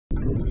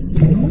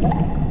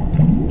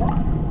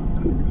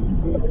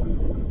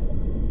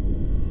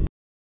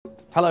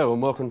Hello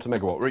and welcome to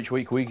Megawatt, where each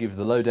week we give you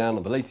the lowdown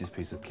on the latest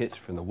piece of kit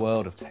from the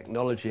world of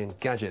technology and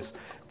gadgets.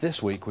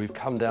 This week we've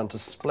come down to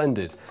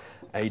Splendid,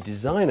 a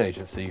design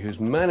agency who's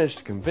managed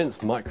to convince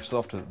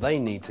Microsoft that they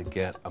need to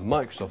get a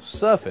Microsoft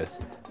Surface,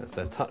 that's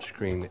their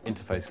touchscreen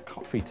interface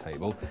coffee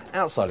table,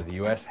 outside of the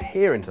US,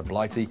 here into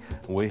Blighty,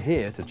 and we're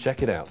here to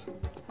check it out.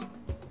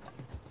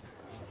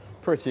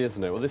 Pretty,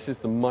 isn't it? Well, this is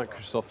the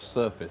Microsoft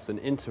Surface, an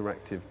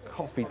interactive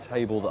coffee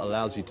table that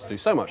allows you to do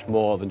so much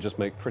more than just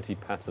make pretty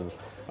patterns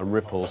and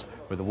ripples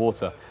with the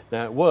water.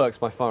 Now, it works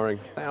by firing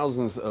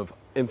thousands of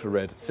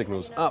infrared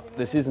signals up.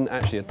 This isn't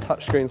actually a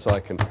touchscreen, so I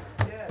can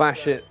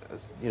bash it.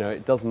 You know,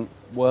 it doesn't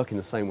work in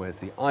the same way as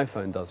the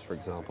iPhone does, for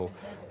example.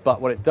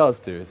 But what it does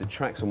do is it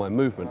tracks all my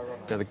movement.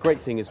 Now, the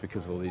great thing is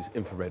because of all these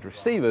infrared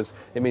receivers,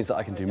 it means that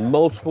I can do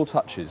multiple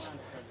touches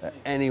at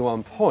any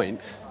one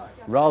point,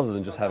 rather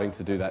than just having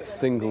to do that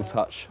single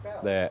touch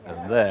there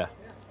and there.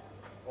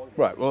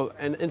 Right, well,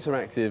 an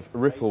interactive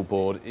ripple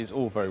board is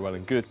all very well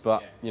and good,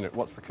 but, you know,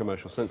 what's the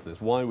commercial sense of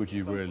this? Why would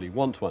you really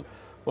want one?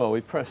 Well,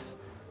 we press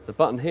the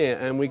button here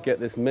and we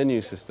get this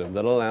menu system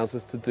that allows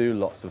us to do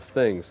lots of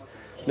things.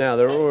 Now,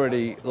 there are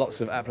already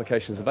lots of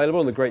applications available,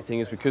 and the great thing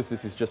is because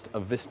this is just a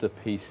Vista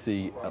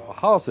PC at the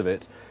heart of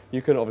it,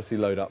 you can obviously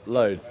load up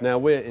loads. Now,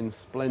 we're in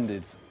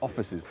Splendid's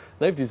offices.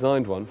 They've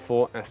designed one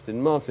for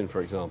Aston Martin, for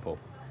example.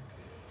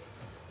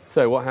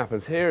 So what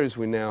happens here is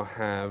we now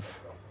have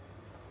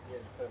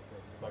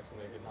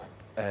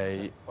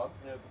a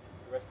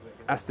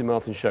Aston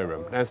Martin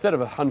showroom. Now, instead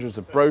of hundreds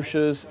of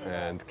brochures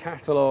and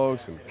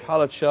catalogues and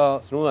colour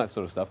charts and all that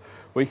sort of stuff,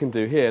 we can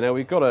do here. Now,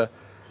 we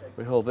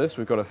hold this,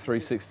 we've got a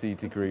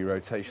 360-degree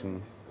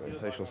rotational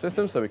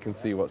system, so we can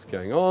see what's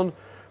going on.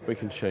 We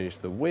can change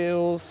the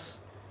wheels,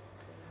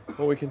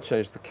 or we can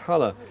change the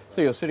colour. So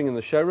you're sitting in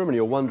the showroom and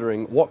you're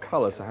wondering what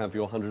colour to have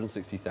your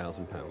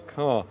 £160,000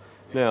 car.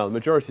 Now, the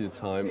majority of the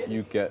time,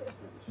 you get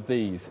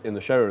these in the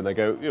showroom. They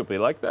go, it'll be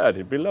like that,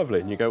 it'd be lovely.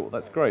 And you go, well,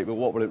 that's great, but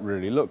what will it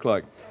really look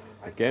like?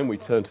 Again, we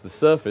turn to the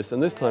Surface,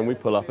 and this time we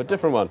pull up a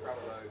different one.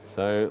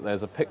 So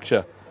there's a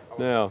picture.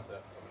 Now,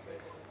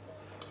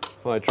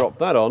 if I drop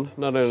that on,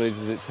 not only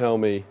does it tell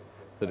me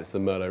that it's the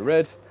Merlot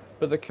Red,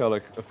 but the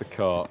colour of the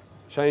car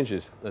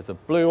changes. There's a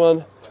blue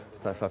one,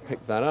 so if I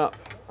pick that up,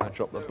 I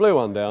drop the blue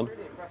one down,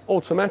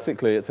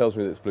 automatically it tells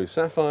me that it's blue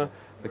sapphire.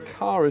 The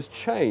car has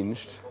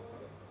changed,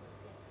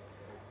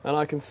 and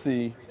I can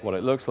see what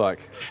it looks like.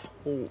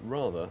 All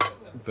rather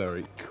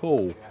very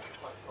cool.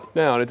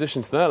 Now, in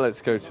addition to that,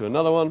 let's go to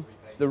another one.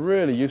 The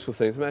really useful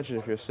things, imagine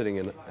if you're sitting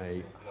in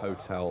a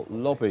hotel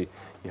lobby,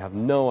 you have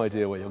no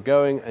idea where you're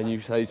going, and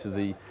you say to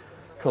the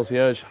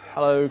concierge,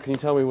 hello, can you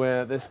tell me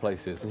where this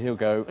place is? And he'll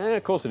go,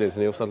 of course it is,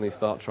 and he'll suddenly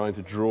start trying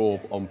to draw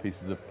on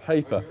pieces of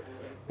paper.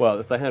 Well,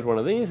 if they had one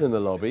of these in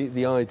the lobby,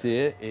 the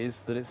idea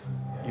is that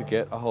you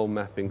get a whole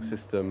mapping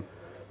system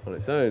on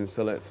its own.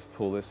 So let's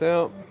pull this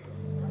out.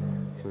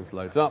 This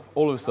loads up.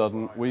 All of a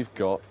sudden, we've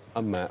got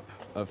a map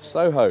of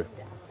Soho.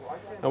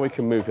 And we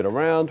can move it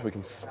around, we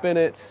can spin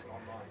it.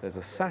 There's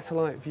a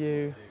satellite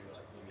view.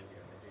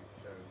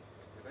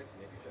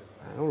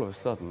 And all of a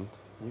sudden,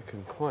 you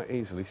can quite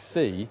easily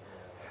see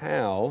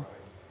how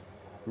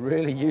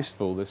really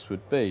useful this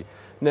would be.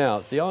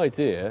 Now, the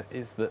idea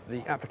is that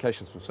the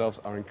applications themselves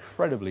are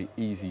incredibly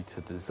easy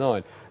to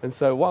design. And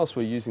so whilst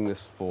we're using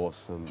this for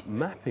some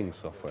mapping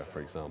software,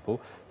 for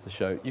example, to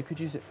show you could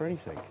use it for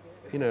anything.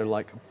 You know,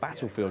 like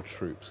battlefield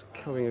troops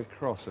coming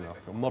across and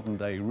a modern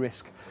day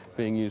risk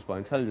being used by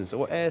intelligence,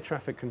 or air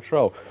traffic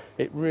control.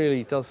 It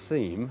really does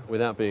seem,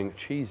 without being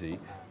cheesy,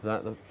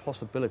 that the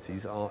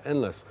possibilities are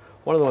endless.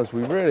 One of the ones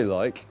we really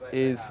like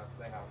is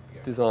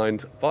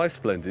designed by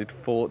Splendid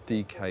for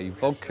DK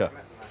Vodka.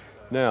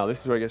 Now,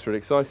 this is where it gets really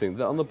exciting.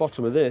 On the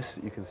bottom of this,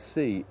 you can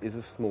see, is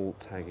a small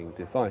tagging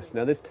device.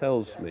 Now, this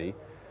tells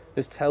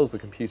the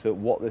computer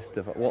what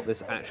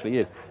this actually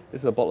is.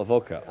 This is a bottle of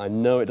vodka. I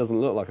know it doesn't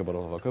look like a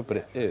bottle of vodka,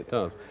 but it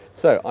does.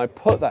 So I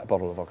put that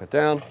bottle of vodka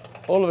down.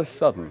 All of a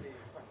sudden,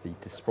 the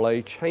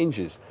display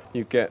changes.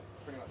 You get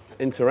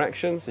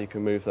interaction, so you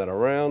can move that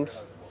around.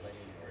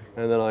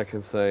 And then I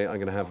can say, I'm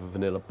going to have a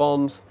vanilla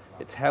bond.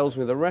 It tells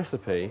me the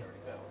recipe.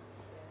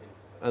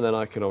 And then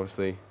I can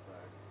obviously,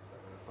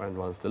 when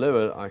one's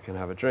delivered, I can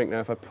have a drink.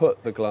 Now, if I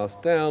put the glass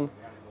down,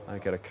 I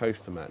get a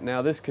coaster mat.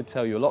 Now, this could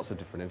tell you lots of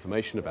different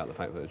information about the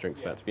fact that the drink's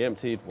about to be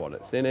emptied, what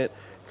it's in it,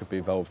 could be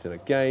involved in a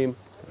game.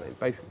 I mean,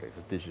 basically, it's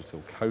a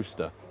digital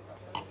coaster.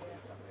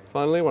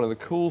 Finally, one of the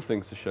cool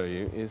things to show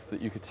you is that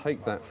you could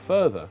take that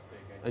further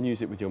and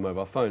use it with your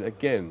mobile phone.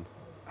 Again,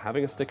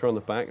 having a sticker on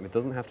the back, and it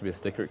doesn't have to be a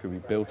sticker, it could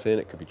be built in,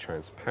 it could be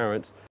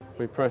transparent.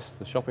 We press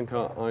the shopping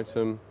cart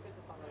item.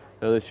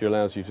 Now, this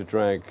allows you to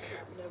drag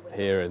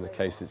here, in the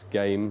case it's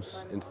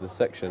games, into the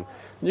section,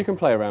 and you can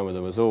play around with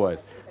them as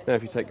always. Now,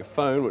 if you take a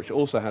phone, which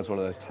also has one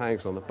of those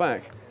tags on the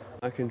back,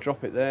 I can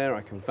drop it there,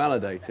 I can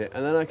validate it,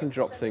 and then I can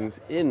drop things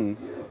in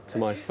to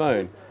my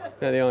phone.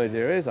 Now, the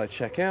idea is I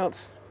check out,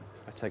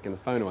 I've taken the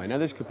phone away. Now,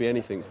 this could be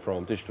anything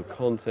from digital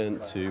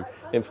content to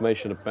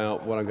information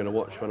about what I'm going to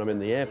watch when I'm in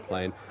the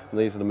airplane, and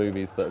these are the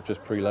movies that are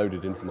just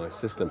preloaded into my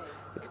system.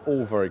 It's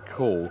all very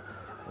cool.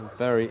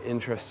 Very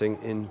interesting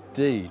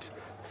indeed.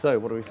 So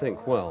what do we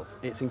think? Well,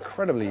 it's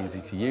incredibly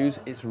easy to use.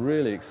 It's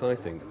really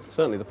exciting.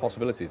 Certainly the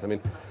possibilities. I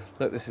mean,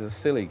 look, this is a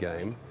silly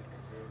game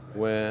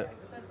where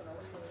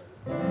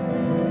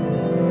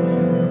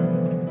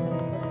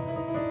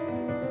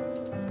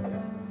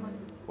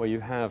you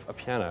have a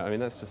piano. I mean,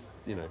 that's just,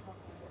 you know,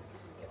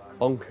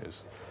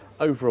 bonkers.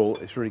 Overall,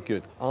 it's really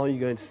good. Are you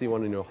going to see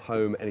one in your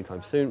home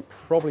anytime soon?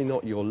 Probably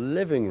not your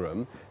living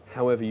room.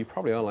 However, you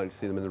probably are likely to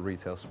see them in the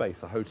retail space,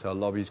 the hotel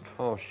lobbies,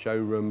 car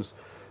showrooms,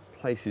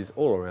 places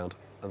all around.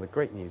 And the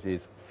great news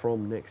is,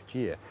 from next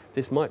year,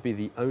 this might be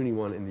the only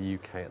one in the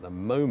UK at the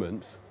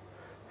moment.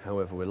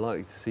 However, we're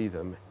likely to see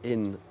them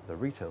in the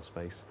retail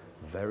space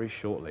very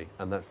shortly,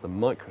 and that's the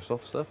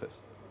Microsoft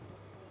Surface.